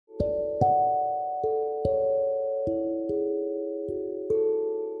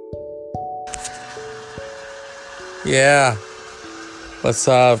Yeah. What's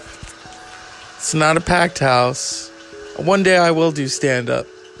up? It's not a packed house. One day I will do stand-up.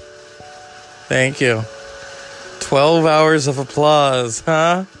 Thank you. 12 hours of applause,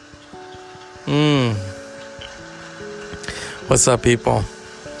 huh? What's up, people?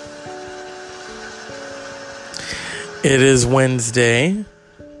 It is Wednesday.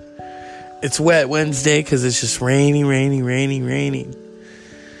 It's wet Wednesday because it's just raining.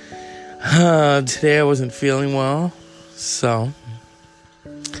 Today I wasn't feeling well, so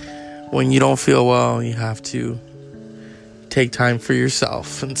when you don't feel well, you have to take time for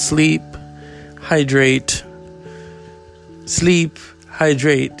yourself and sleep, hydrate,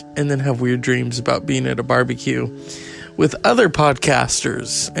 and then have weird dreams about being at a barbecue with other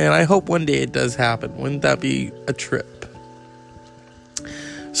podcasters. And I hope one day it does happen. Wouldn't that be a trip?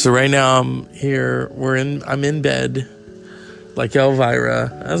 So right now I'm here. I'm in bed, like Elvira,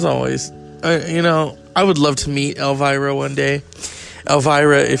 as always. I would love to meet Elvira one day.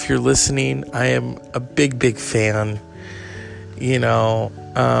 Elvira, if you're listening, I am a big fan.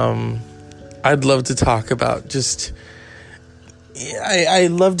 I'd love to talk about just. I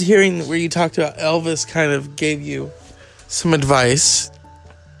loved hearing where you talked about Elvis kind of gave you some advice.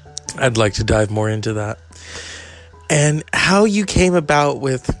 I'd like to dive more into that. And how you came about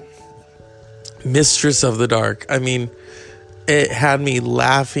with Mistress of the Dark. I mean, it had me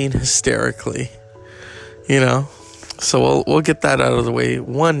laughing hysterically, So we'll get that out of the way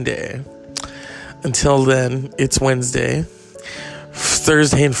one day. Until then, it's Wednesday.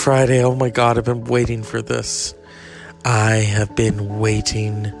 Thursday and Friday, oh my God, I've been waiting for this. I have been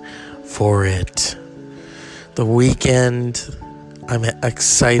waiting for it. The weekend, I'm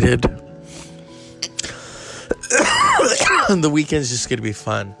excited. The weekend's just going to be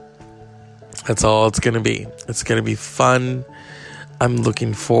fun. That's all it's going to be. It's going to be fun. I'm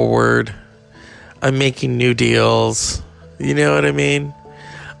looking forward. I'm making new deals. You know what I mean?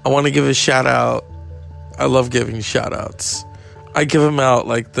 I want to give a shout out. I love giving shout outs. I give them out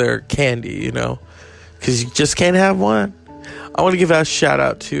like they're candy, because you just can't have one. I want to give a shout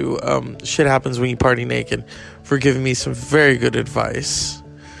out to Shit Happens When You Party Naked for giving me some very good advice.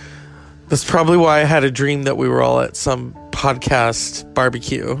 That's probably why I had a dream that we were all at some podcast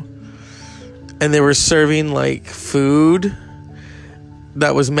barbecue and they were serving like food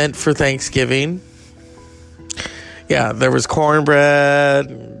that was meant for Thanksgiving. Yeah, there was cornbread,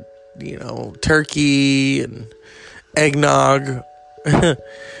 and, turkey and eggnog.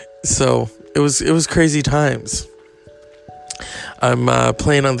 So it was crazy times. I'm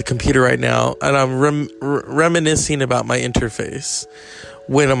playing on the computer right now, and I'm reminiscing about my interface.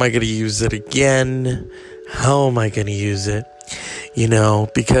 When am I going to use it again? How am I going to use it?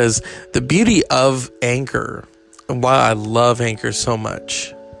 Because the beauty of Anchor, and why I love Anchor so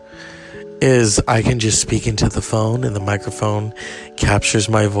much, is I can just speak into the phone, and the microphone captures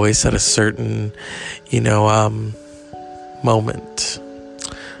my voice at a certain, moment,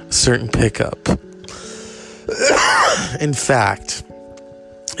 a certain pickup. In fact,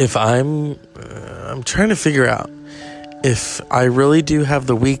 if I'm trying to figure out if I really do have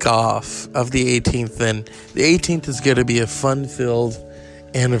the week off of the 18th, then the 18th is going to be a fun-filled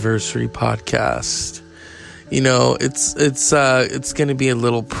anniversary podcast. It's going to be a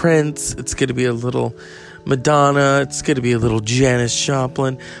little Prince. It's going to be a little Madonna. It's going to be a little Janis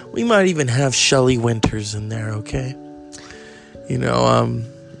Joplin. We might even have Shelley Winters in there, okay?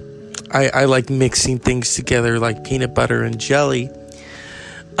 I like mixing things together like peanut butter and jelly.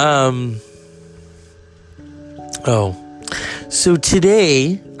 So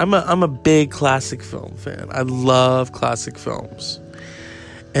today, I'm a big classic film fan. I love classic films.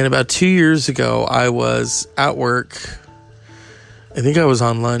 And about 2 years ago, I was at work. I think I was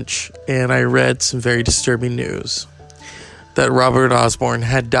on lunch, and I read some very disturbing news that Robert Osborne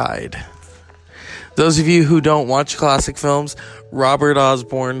had died. Those of you who don't watch classic films, Robert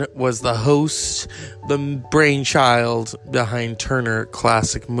Osborne was the host, the brainchild behind Turner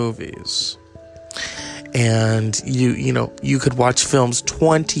Classic Movies. And you could watch films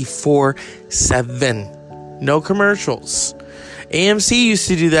 24/7. No commercials. AMC used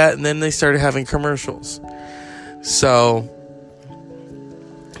to do that, and then they started having commercials. So,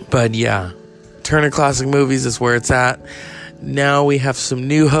 but yeah, Turner Classic Movies is where it's at. Now we have some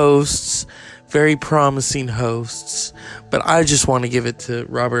new hosts, very promising hosts, but I just want to give it to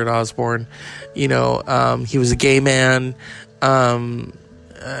Robert Osborne. He was a gay man.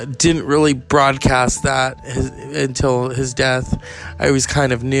 Didn't really broadcast that until his death. I always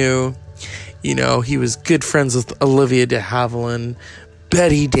kind of knew. He was good friends with Olivia de Havilland,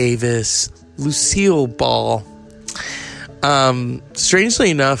 Bette Davis, Lucille Ball.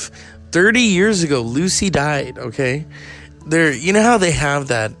 Strangely enough, 30 years ago, Lucy died, okay? You know how they have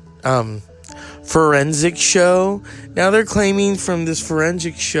that forensic show? Now they're claiming from this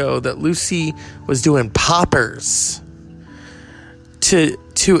forensic show that Lucy was doing poppers to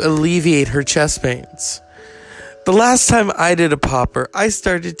alleviate her chest pains. The last time I did a popper, I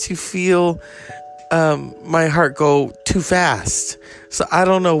started to feel my heart go too fast. So I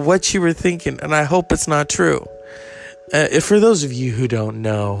don't know what you were thinking, and I hope it's not true. If for those of you who don't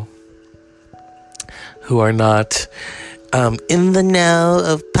know, who are not in the know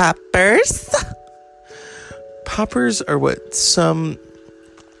of poppers, poppers are what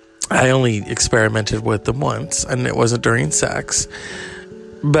I only experimented with them once, and it wasn't during sex,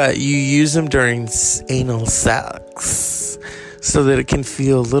 but you use them during anal sex so that it can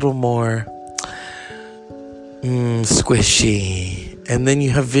feel a little more squishy. And then you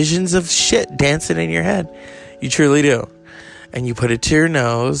have visions of shit dancing in your head. You truly do. And you put it to your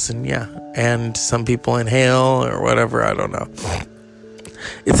nose, and some people inhale or whatever, I don't know.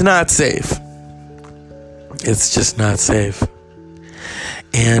 It's not safe. It's just not safe.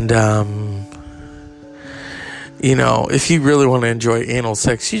 And, if you really want to enjoy anal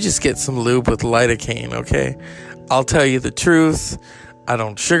sex, you just get some lube with lidocaine, okay? I'll tell you the truth. I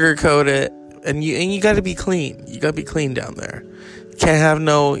don't sugarcoat it. And you got to be clean. You got to be clean down there. Can't have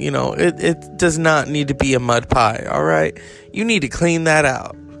no, it does not need to be a mud pie, all right? You need to clean that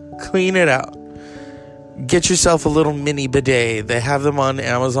out. Clean it out. Get yourself a little mini bidet. They have them on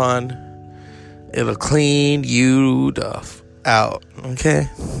Amazon. It'll clean you out, okay?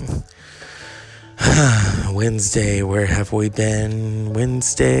 Wednesday, where have we been?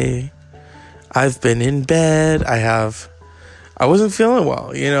 Wednesday. I've been in bed. I wasn't feeling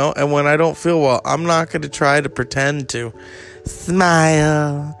well, and when I don't feel well, I'm not going to try to pretend to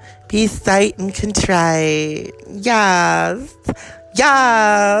smile, be sight and contrite. Yes.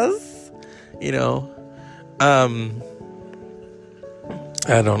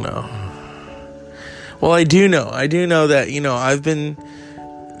 I don't know. Well, I do know that, I've been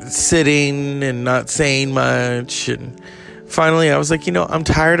sitting and not saying much, and finally I was like, I'm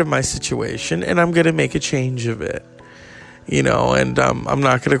tired of my situation, and I'm going to make a change of it, and I'm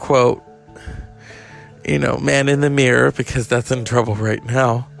not going to quote, man in the mirror, because that's in trouble right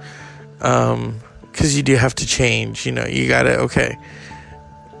now, because you do have to change, you got to, okay,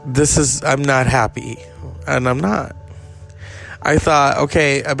 I'm not happy, and I'm not. I thought,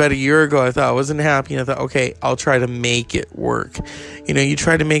 okay, about a year ago, I thought I wasn't happy, and I thought, okay, I'll try to make it work. You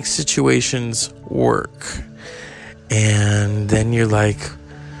try to make situations work, and then you're like,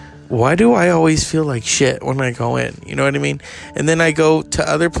 why do I always feel like shit when I go in? You know what I mean? And then I go to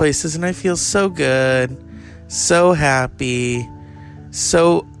other places, and I feel so good, so happy,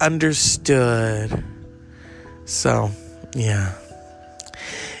 so understood. So, yeah.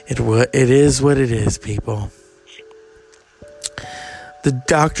 It is what it is, people. The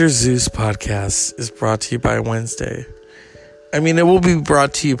Dr. Zeus podcast is brought to you by Wednesday. I mean, it will be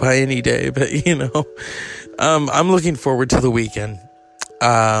brought to you by any day, but I'm looking forward to the weekend.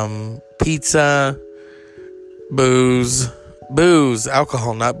 Pizza, booze,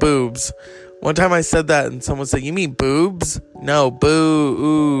 alcohol, not boobs. One time I said that and someone said, you mean boobs? No,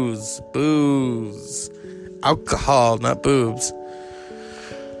 booze, alcohol, not boobs.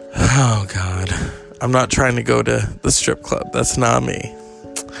 Oh, God. I'm not trying to go to the strip club. That's not me.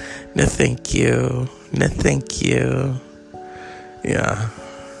 No, thank you. Yeah.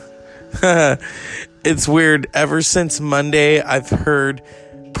 It's weird. Ever since Monday, I've heard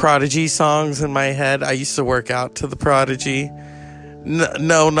Prodigy songs in my head. I used to work out to the Prodigy.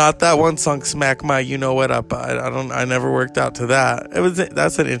 No, not that one song, Smack My You Know What Up. I never worked out to that.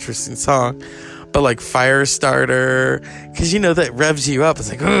 That's an interesting song. But like Firestarter, because that revs you up. It's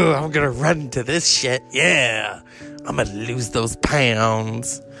like, oh, I'm gonna run to this shit. Yeah, I'm gonna lose those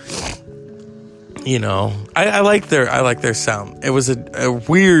pounds. I like their sound. It was a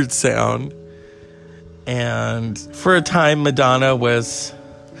weird sound, and for a time, Madonna was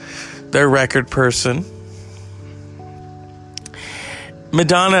their record person.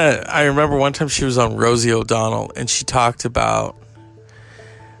 Madonna, I remember one time she was on Rosie O'Donnell, and she talked about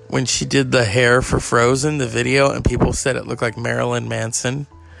when she did the hair for Frozen, the video, and people said it looked like Marilyn Manson.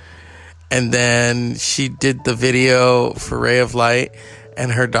 And then she did the video for Ray of Light,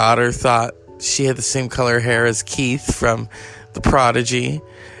 and her daughter thought she had the same color hair as Keith from The Prodigy.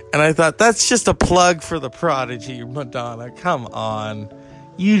 And I thought, that's just a plug for The Prodigy, Madonna. Come on.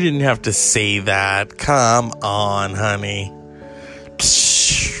 You didn't have to say that. Come on, honey.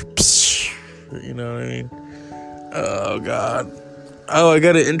 Psh, psh. You know what I mean? Oh, God. Oh, I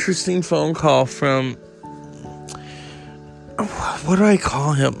got an interesting phone call from... What do I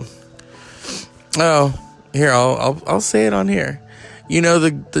call him? Oh, here, I'll say it on here. You know,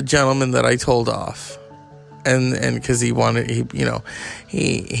 the gentleman that I told off, and because he did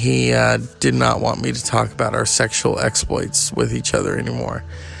not want me to talk about our sexual exploits with each other anymore.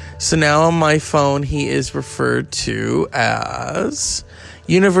 So now on my phone, he is referred to as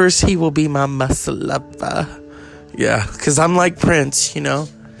Universe. He will be my muscle lover. Yeah, because I'm like Prince, you know.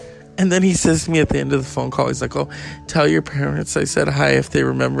 And then he says to me at the end of the phone call, he's like, "Oh, tell your parents I said hi if they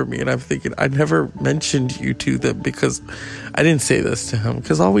remember me." And I'm thinking, I never mentioned you to them because I didn't say this to him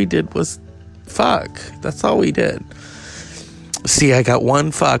because all we did was fuck. That's all we did. See, I got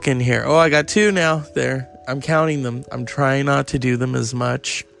one fuck in here. Oh, I got two now. There. I'm counting them. I'm trying not to do them as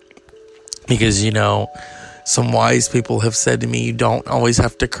much because, you know, some wise people have said to me, you don't always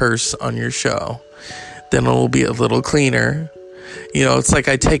have to curse on your show. Then it will be a little cleaner. You know, it's like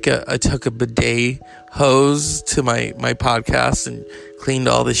I took a bidet hose to my podcast and cleaned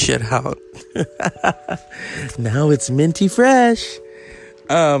all the shit out. Now it's minty fresh.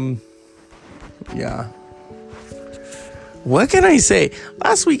 Yeah. What can I say?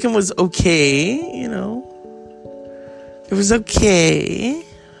 Last weekend was okay, you know. It was okay.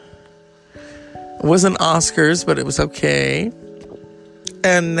 It wasn't Oscars, but it was okay.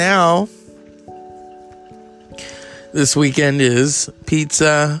 And now this weekend is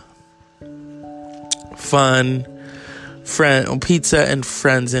pizza, fun, pizza and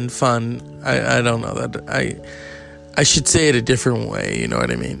friends and fun. I don't know that. I should say it a different way, you know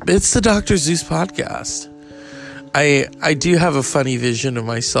what I mean? But it's the Dr. Zeus podcast. I do have a funny vision of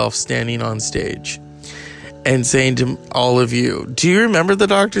myself standing on stage and saying to all of you, do you remember the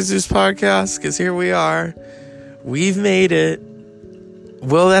Dr. Zeus podcast? Because here we are. We've made it.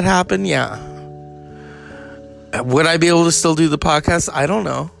 Will that happen? Yeah. Would I be able to still do the podcast? I don't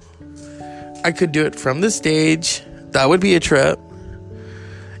know. I could do it from the stage. That would be a trip.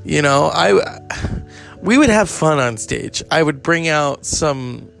 You know, we would have fun on stage. I would bring out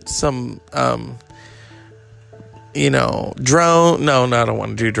some you know, drone. No, I don't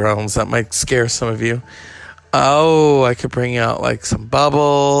want to do drones. That might scare some of you. Oh, I could bring out like some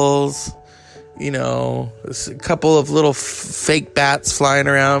bubbles. You know, a couple of little fake bats flying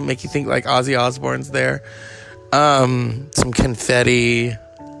around, make you think like Ozzy Osbourne's there. Some confetti.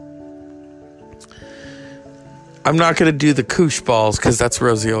 I'm not going to do the koosh balls because that's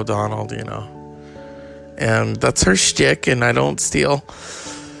Rosie O'Donnell, you know. And that's her shtick, and I don't steal.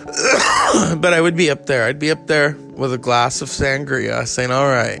 But I would be up there. I'd be up there with a glass of sangria saying, all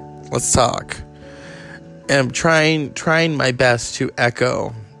right, let's talk. And I'm trying my best to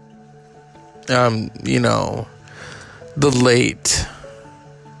echo, you know, the late,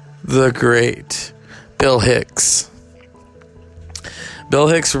 the great Bill Hicks. Bill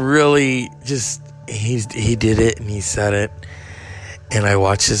Hicks really just, he did it and he said it. And I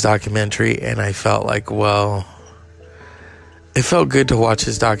watched his documentary and I felt like, well, it felt good to watch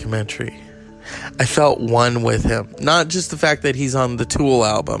his documentary. I felt one with him. Not just the fact that he's on the Tool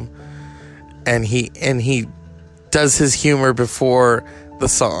album and he does his humor before the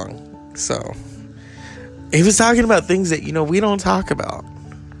song. So he was talking about things that, you know, we don't talk about,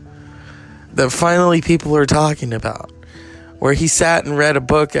 that finally people are talking about. Where he sat and read a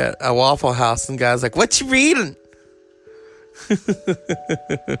book at a Waffle House and guys like, what you reading?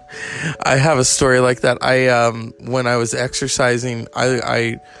 I have a story like that. When I was exercising,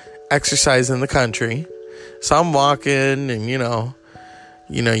 I exercise in the country. So I'm walking and, you know,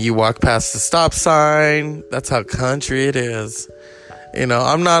 you walk past the stop sign. That's how country it is. You know,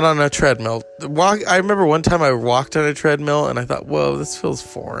 I'm not on a treadmill. I remember one time I walked on a treadmill and I thought, whoa, this feels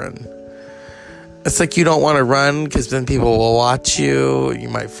foreign. It's like you don't want to run because then people will watch you. You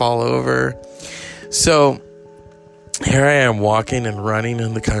might fall over. So here I am walking and running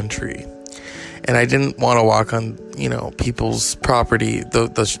in the country. And I didn't want to walk on, you know, people's property,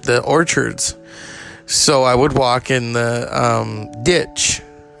 the orchards. So I would walk in the ditch.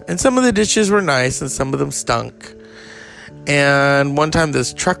 And some of the ditches were nice and some of them stunk. And one time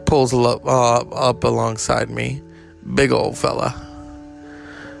this truck pulls up alongside me. Big old fella.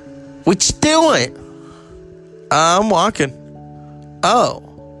 What you doing? I'm walking. Oh.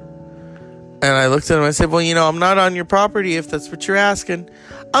 And I looked at him and I said, well, you know, I'm not on your property if that's what you're asking.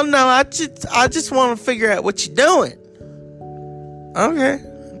 Oh, no, I just want to figure out what you're doing. Okay.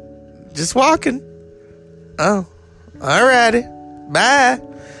 Just walking. Oh. Alrighty. Bye.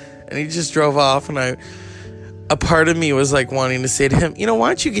 And he just drove off and a part of me was like wanting to say to him, you know, why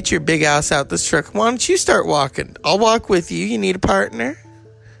don't you get your big ass out this truck? Why don't you start walking? I'll walk with you. You need a partner?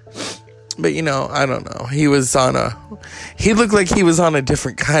 But, I don't know. He looked like he was on a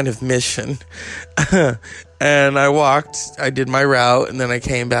different kind of mission. And I did my route, and then I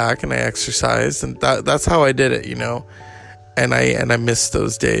came back and I exercised, and that's how I did it, And I missed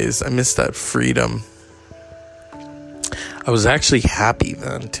those days. I missed that freedom. I was actually happy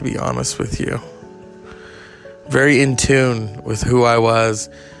then, to be honest with you. Very in tune with who I was,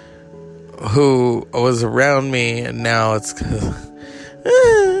 who was around me, and now it's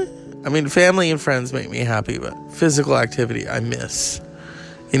family and friends make me happy, but physical activity I miss.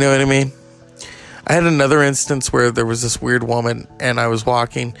 You know what I mean? I had another instance where there was this weird woman, and I was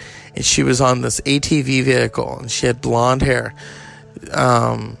walking, and she was on this ATV vehicle, and she had blonde hair.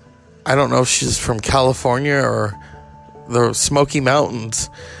 I don't know if she's from California or the Smoky Mountains,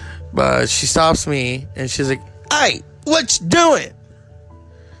 but she stops me, and she's like, "Hey, what you doing?"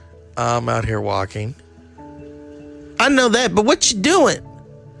 I'm out here walking. "I know that, but what you doing?"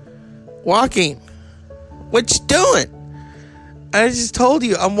 "Walking." "What you doing?" "I just told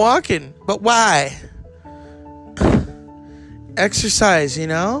you I'm walking." "But why?" "Exercise,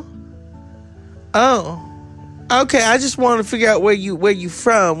 "Oh, okay. I just want to figure out where you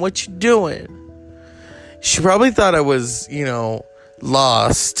from. What you doing?" She probably thought I was,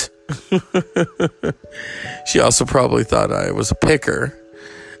 lost. She also probably thought I was a picker.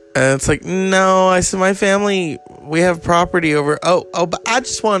 And it's like, no, I said, my family, we have property over. Oh, but I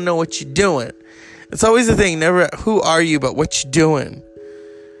just want to know what you're doing. It's always the thing, never who are you, but what you doing.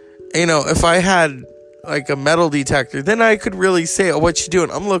 If I had like a metal detector, then I could really say, "Oh, what you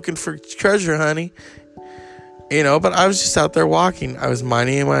doing?" "I'm looking for treasure, honey." But I was just out there walking. I was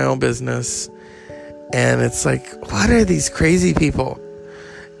minding my own business. And it's like, what are these crazy people?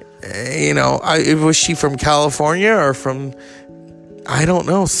 Was she from California or from, I don't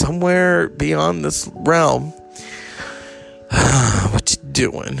know, somewhere beyond this realm? What you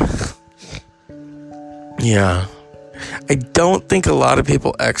doing? Yeah. I don't think a lot of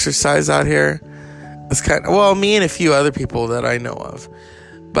people exercise out here. It's me and a few other people that I know of.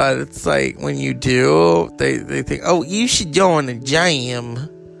 But it's like, when you do, they think, "Oh, you should join a gym.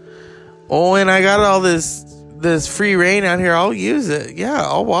 Oh, and I got all this free reign out here. I'll use it. Yeah,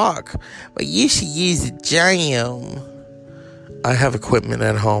 I'll walk. But you should use the gym." I have equipment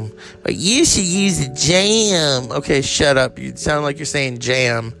at home. "But you should use the jam." Okay, shut up. You sound like you're saying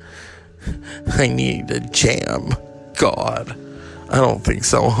jam. I need a jam. God. I don't think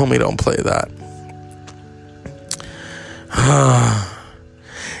so. Homie, don't play that.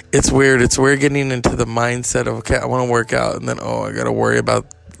 It's weird. It's weird getting into the mindset of, okay, I want to work out, and then, I got to worry about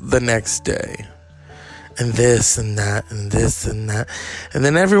the next day. And this and that and this and that. And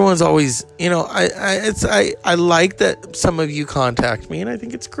then everyone's always, I like that some of you contact me, and I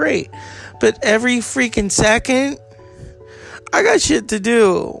think it's great. But every freaking second, I got shit to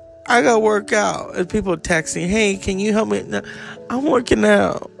do. I got to work out. And people text me, "Hey, can you help me?" No, I'm working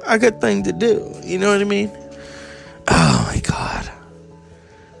out. I got things to do. You know what I mean? Oh my God.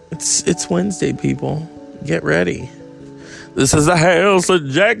 It's Wednesday, people. Get ready. This is the house of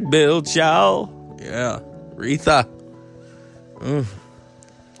Jack built, y'all. Yeah. Retha.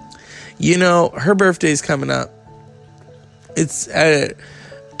 Her birthday's coming up. I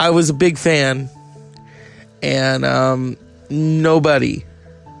was a big fan. And nobody.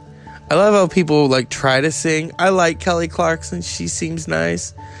 I love how people try to sing. I like Kelly Clarkson. She seems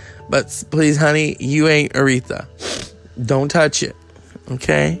nice. But please, honey, you ain't Aretha. Don't touch it.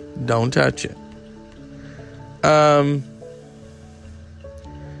 Okay? Don't touch it. Trying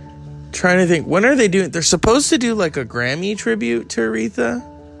to think, when are they doing? They're supposed to do a Grammy tribute to Aretha,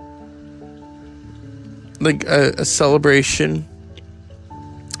 a celebration,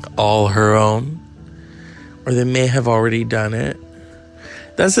 all her own, or they may have already done it.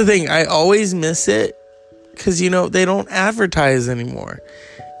 That's the thing. I always miss it because they don't advertise anymore.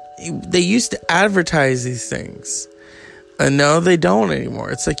 They used to advertise these things, and now they don't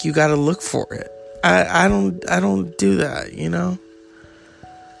anymore. It's like you got to look for it. I don't do that.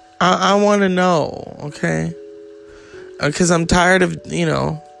 I want to know, okay? Because I'm tired of,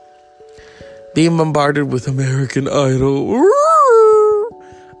 being bombarded with American Idol.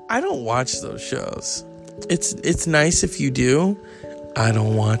 I don't watch those shows. It's nice if you do. I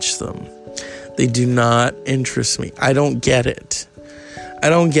don't watch them. They do not interest me. I don't get it.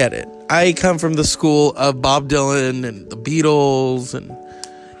 I come from the school of Bob Dylan and the Beatles and,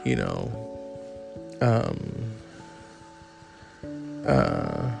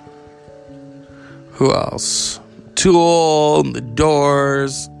 who else? Tool and the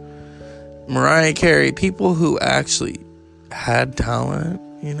Doors, Mariah Carey, people who actually had talent,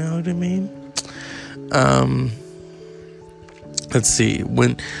 you know what I mean? Let's see.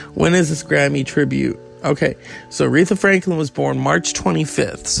 When is this Grammy tribute? Okay, so Aretha Franklin was born March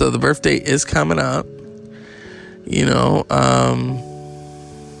 25th, so the birthday is coming up.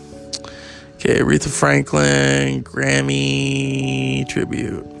 Okay, Aretha Franklin Grammy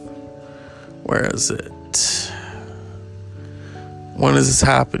tribute. Where is it? When is this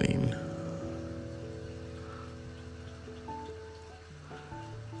happening?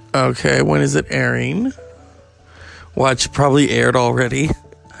 Okay, when is it airing? Watch, probably aired already.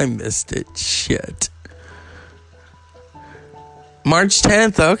 I missed it. Shit. March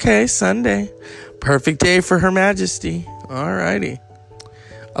 10th. Okay, Sunday. Perfect day for Her Majesty. Alrighty.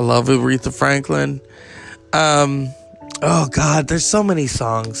 I love Aretha Franklin. Oh God, there's so many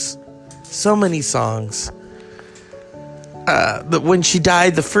songs. So many songs. When she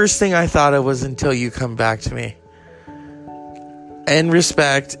died, the first thing I thought of was Until You Come Back to Me. And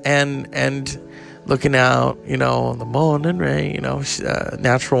Respect and Looking Out, the morning rain,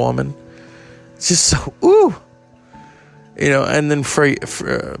 Natural Woman. It's just so, ooh. And then for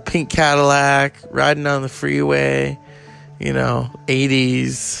Pink Cadillac, Riding on the Freeway,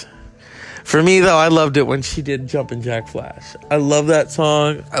 80s. For me, though, I loved it when she did Jumpin' Jack Flash. I love that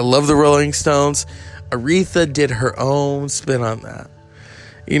song. I love the Rolling Stones. Aretha did her own spin on that.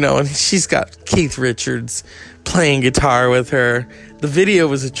 And she's got Keith Richards playing guitar with her. The video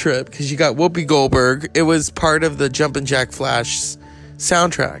was a trip because you got Whoopi Goldberg. It was part of the Jumpin' Jack Flash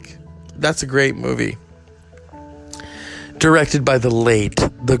soundtrack. That's a great movie. Directed by the late,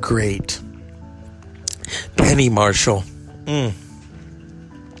 the great Penny Marshall. You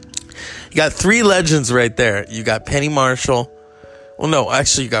got three legends right there. You got Penny Marshall. Well, no,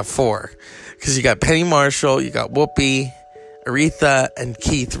 actually you got four. Because you got Penny Marshall, you got Whoopi, Aretha, and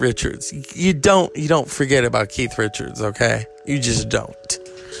Keith Richards. You don't forget about Keith Richards, okay? You just don't.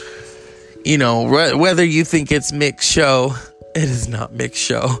 Whether you think it's Mick's show, it is not Mick's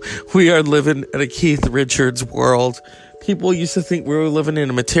show. We are living in a Keith Richards world. People used to think we were living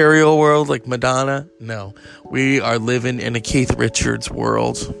in a material world like Madonna. No, we are living in a Keith Richards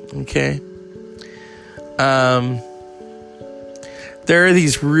world, okay? There are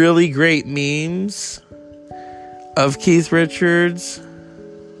these really great memes of Keith Richards.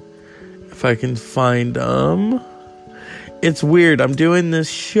 If I can find them. It's weird. I'm doing this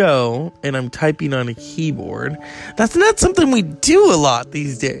show and I'm typing on a keyboard. That's not something we do a lot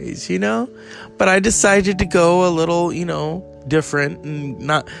these days, But I decided to go a little, different and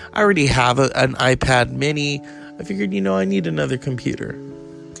not. I already have an iPad mini. I figured, I need another computer.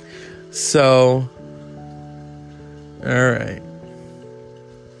 So, all right.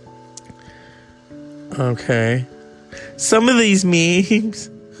 Okay. Some of these memes.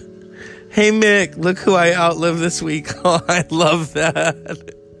 Hey, Mick, look who I outlived this week. Oh, I love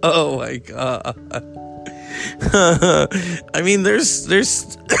that. Oh, my God. I mean, there's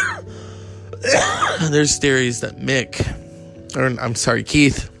there's theories that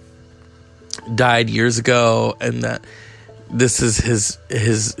Keith died years ago and that this is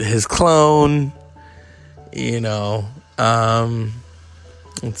his clone.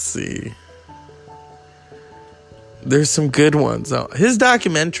 Let's see. There's some good ones. His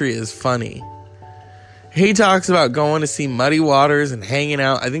documentary is funny. He talks about going to see Muddy Waters and hanging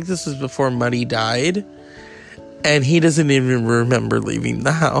out. I think this was before Muddy died. And he doesn't even remember leaving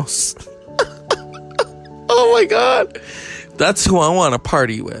the house. Oh my God. That's who I want to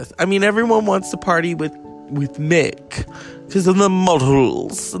party with. I mean, everyone wants to party with Mick because of the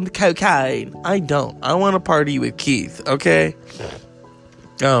models and the cocaine. I don't. I want to party with Keith, okay?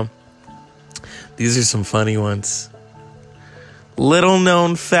 These are some funny ones. Little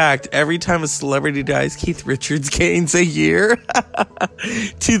known fact, every time a celebrity dies, Keith Richards gains a year.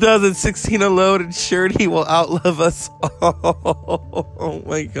 2016 alone ensured he will outlive us all. Oh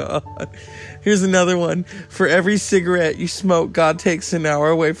my God. Here's another one. For every cigarette you smoke, God takes an hour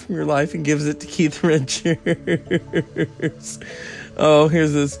away from your life and gives it to Keith Richards. Oh,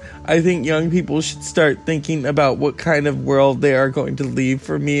 here's this. I think young people should start thinking about what kind of world they are going to leave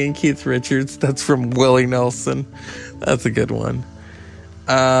for me and Keith Richards. That's from Willie Nelson. That's a good one.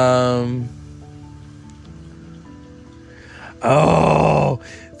 Oh,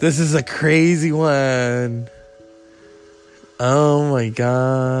 this is a crazy one. Oh my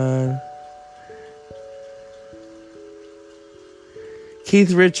God.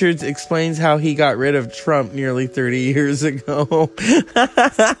 Keith Richards explains how he got rid of Trump nearly 30 years ago.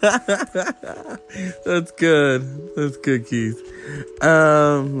 That's good. That's good, Keith.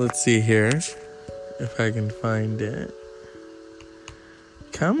 Let's see here. If I can find it.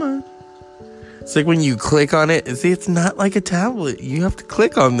 Come on. It's like when you click on it. See, it's not like a tablet. You have to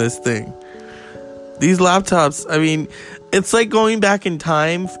click on this thing. These laptops, I mean, It's like going back in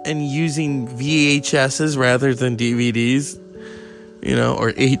time and using VHSs rather than DVDs,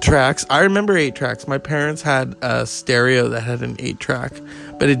 or 8 tracks. I remember 8 tracks. My parents had a stereo that had an 8 track,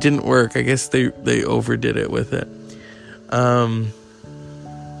 but it didn't work. I guess they overdid it with it. All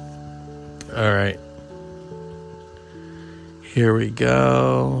right. Here we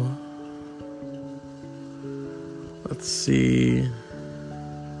go. Let's see.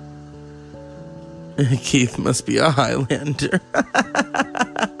 Keith must be a Highlander.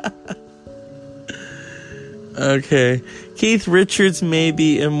 Okay. Keith Richards may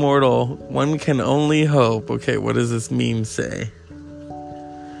be immortal. One can only hope. Okay, what does this meme say?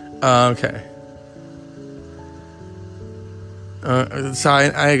 Okay. So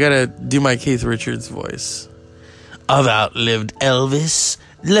I gotta do my Keith Richards voice. I've outlived Elvis,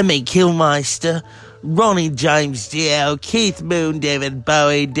 Lemmy Kilmister, Ronnie James Dio, Keith Moon, David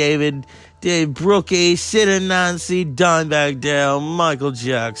Bowie, Dave Brookie, Sid and Nancy, Dimebag Dale, Michael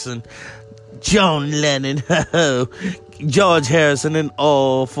Jackson, John Lennon, George Harrison, and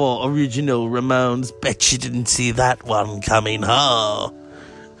all 4 original Ramones. Bet you didn't see that one coming, huh?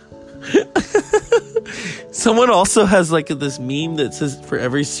 Someone also has this meme that says, for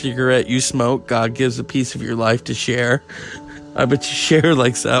every cigarette you smoke, God gives a piece of your life to share. I bet you Cher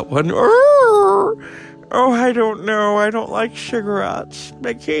likes that one. Oh, I don't know. I don't like cigarettes.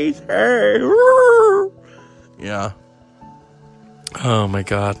 But Keith, hey. Yeah. Oh, my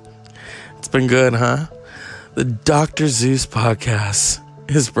God. It's been good, huh? The Dr. Zeus podcast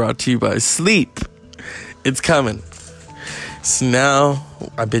is brought to you by Sleep. It's coming. So now,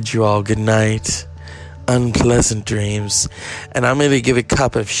 I bid you all good night. Unpleasant dreams. And I'm going to give a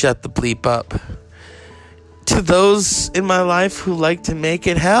cup of shut the bleep up to those in my life who like to make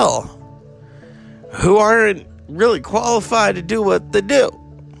it hell, who aren't really qualified to do what they do.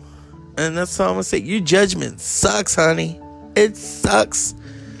 And that's all I'm going to say. Your judgment sucks, honey. It sucks.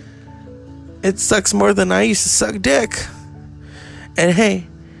 It sucks more than I used to suck dick. And hey,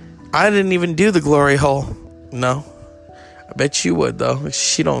 I didn't even do the glory hole. No. I bet you would, though.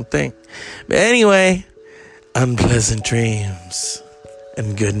 She don't think. But anyway, unpleasant dreams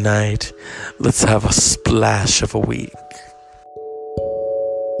and good night. Let's have a splash of a week.